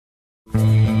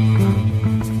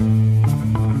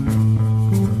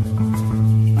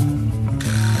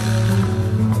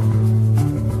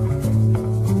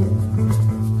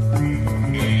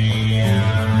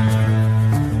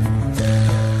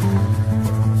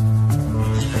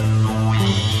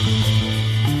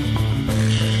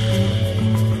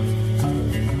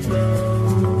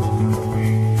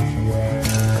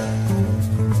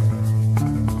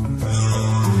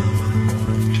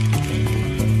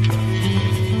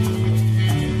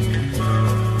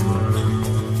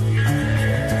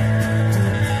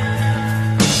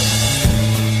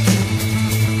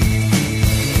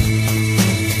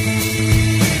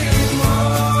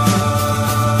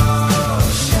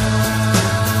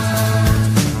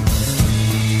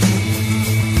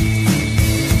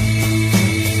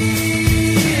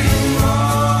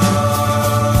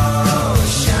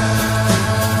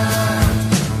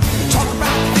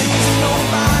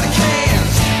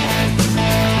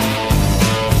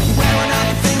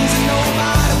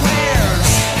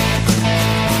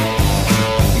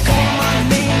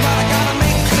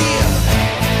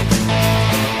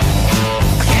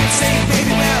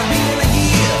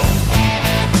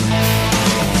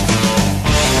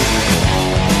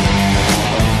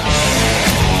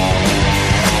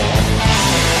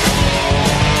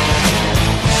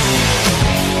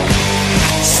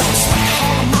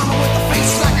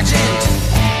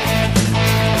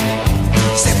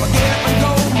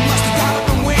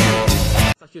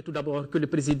Sachez tout d'abord que le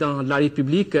président de la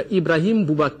République, Ibrahim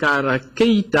Boubacar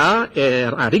Keïta,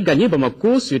 a regagné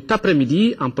Bamako cet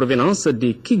après-midi en provenance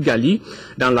de Kigali,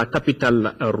 dans la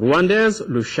capitale rwandaise.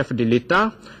 Le chef de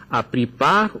l'État a pris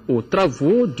part aux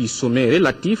travaux du sommet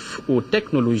relatif aux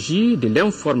technologies de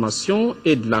l'information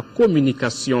et de la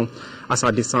communication. À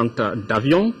sa descente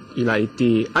d'avion, il a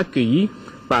été accueilli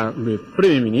par le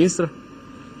Premier ministre,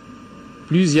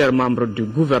 plusieurs membres du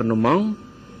gouvernement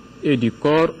et du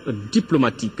corps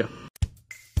diplomatique.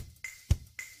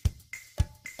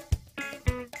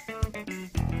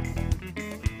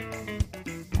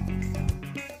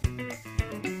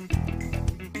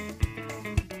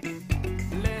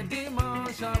 Les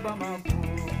dimanches à Bamako,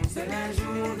 c'est les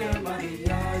jours de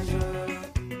mariage.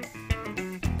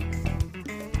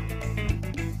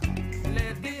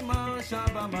 Les dimanches à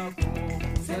Bamako,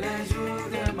 c'est les jours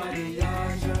de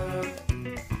mariage.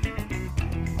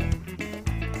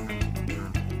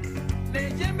 Les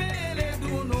djembés et les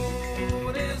dounos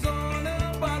résonnent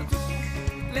partout.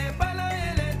 Les balas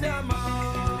et les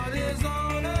tamas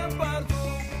résonnent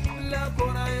partout. La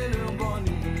kora et le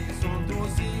ngoni sont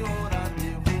aussi au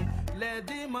rendez-vous. Les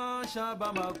dimanches à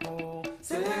Bamako,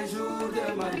 c'est les jours de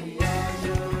mariage.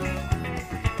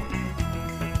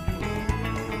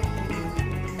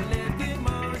 Les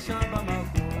dimanches à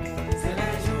Bamako, c'est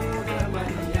les jours de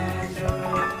mariage.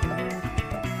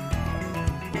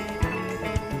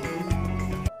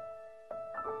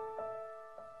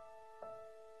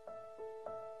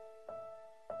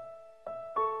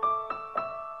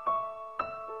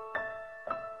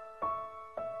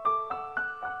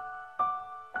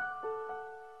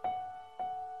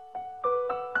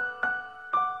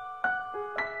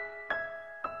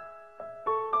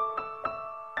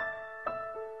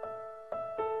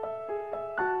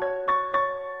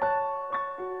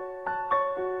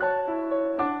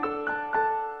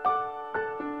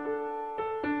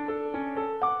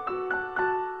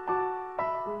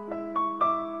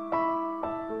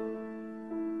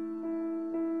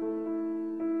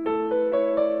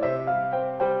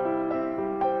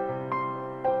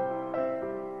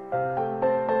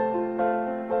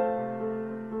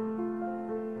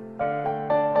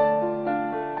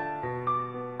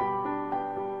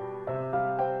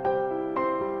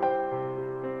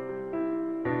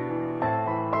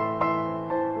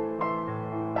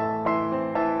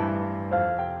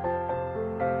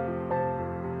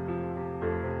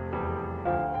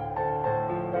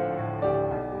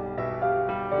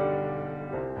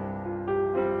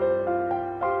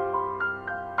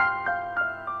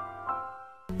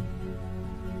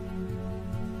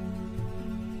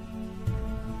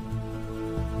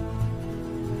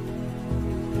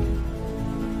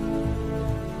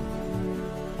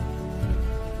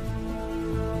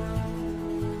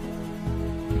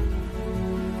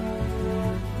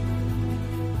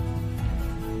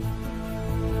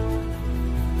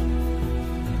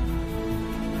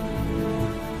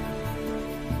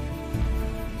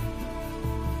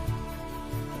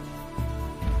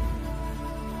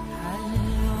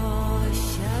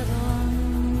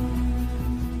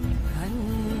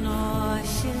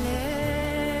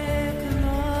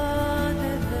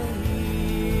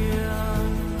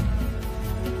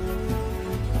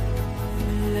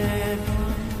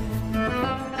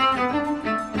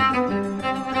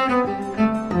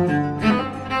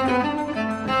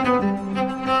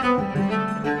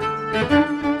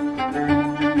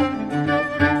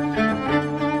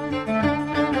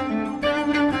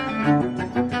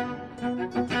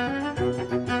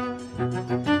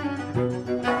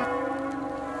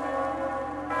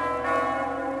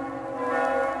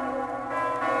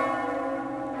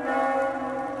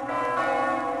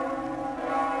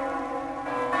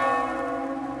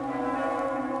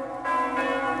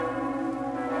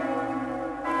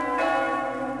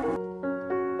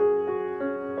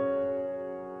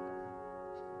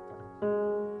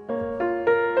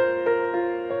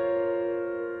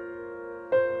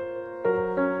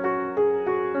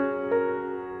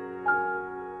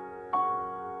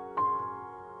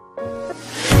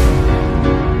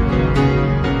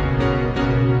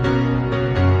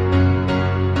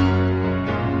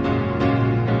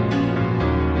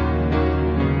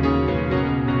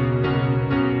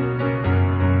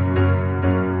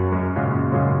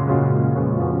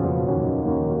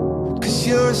 Cause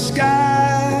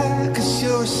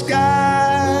you're a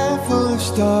sky full of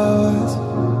stars.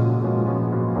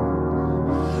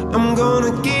 I'm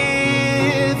gonna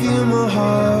give you my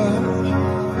heart.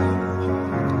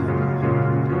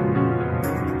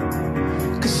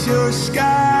 Cause you're a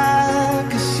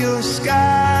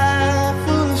sky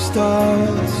full of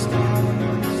stars.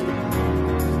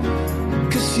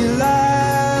 Cause you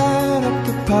light up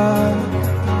the apart.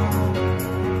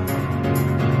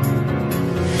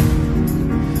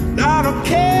 I don't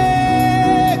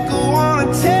care, go on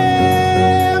and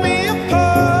tear me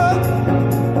apart.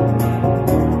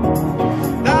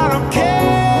 I don't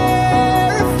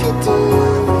care if you do.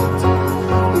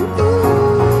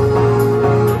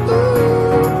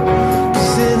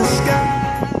 Cause in the sky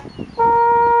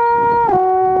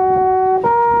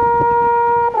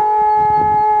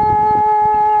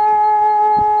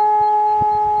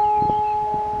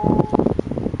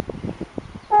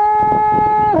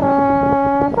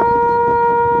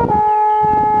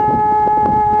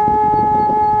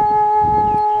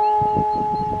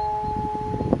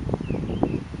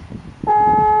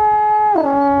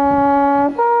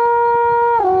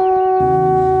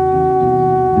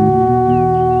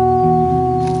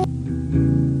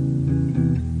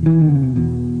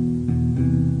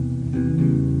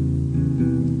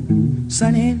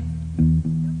sunny.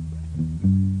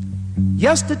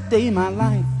 Yesterday my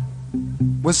life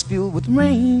was filled with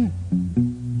rain.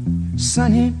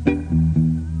 Sunny,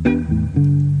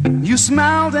 you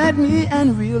smiled at me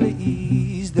and really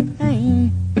eased the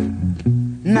pain.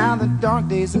 Now the dark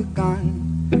days are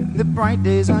gone, the bright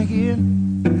days are here.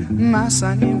 My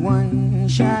sunny one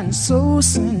shines so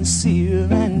sincere,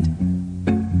 and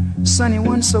sunny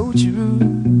one so true.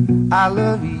 I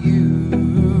love you,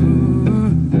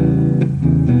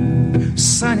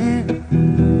 sunny.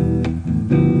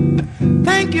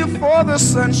 Thank you for the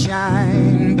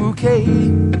sunshine bouquet,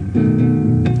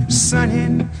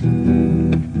 sunny.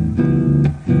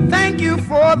 Thank you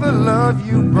for the love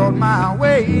you brought my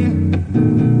way.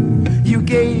 You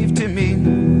gave to me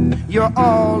your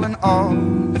all in all,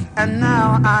 and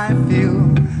now I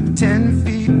feel 10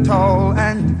 feet tall.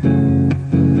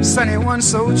 And sunny one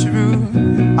so true,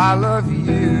 I love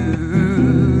you.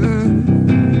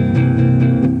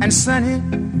 And sunny,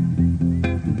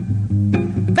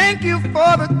 thank you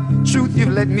for the truth you've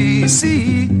let me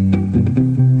see.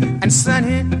 And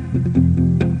sunny,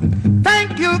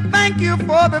 thank you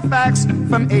for the facts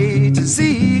from A to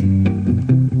Z.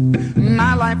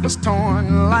 My life was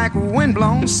torn like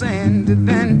windblown sand.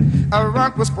 Then a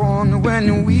rock was formed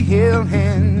when we held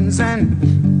hands.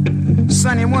 And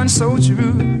sunny one so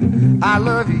true, I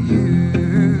love you.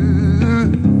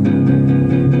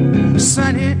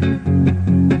 Sunny,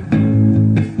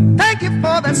 thank you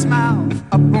for that smile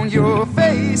upon your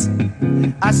face.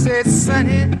 I said,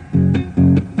 sunny,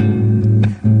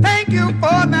 thank you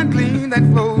for that gleam that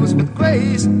flows with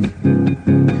grace.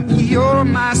 You're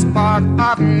my spark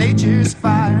of nature's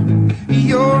fire.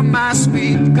 You're my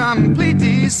sweet, complete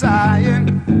desire.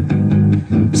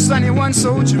 Sunny one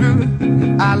so true,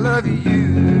 I love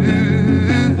you.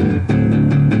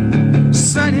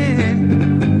 Sunny,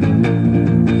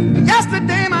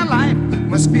 yesterday my life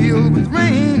was filled with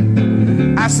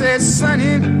rain. I said,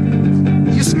 sunny,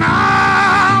 you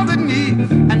smiled at me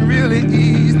and really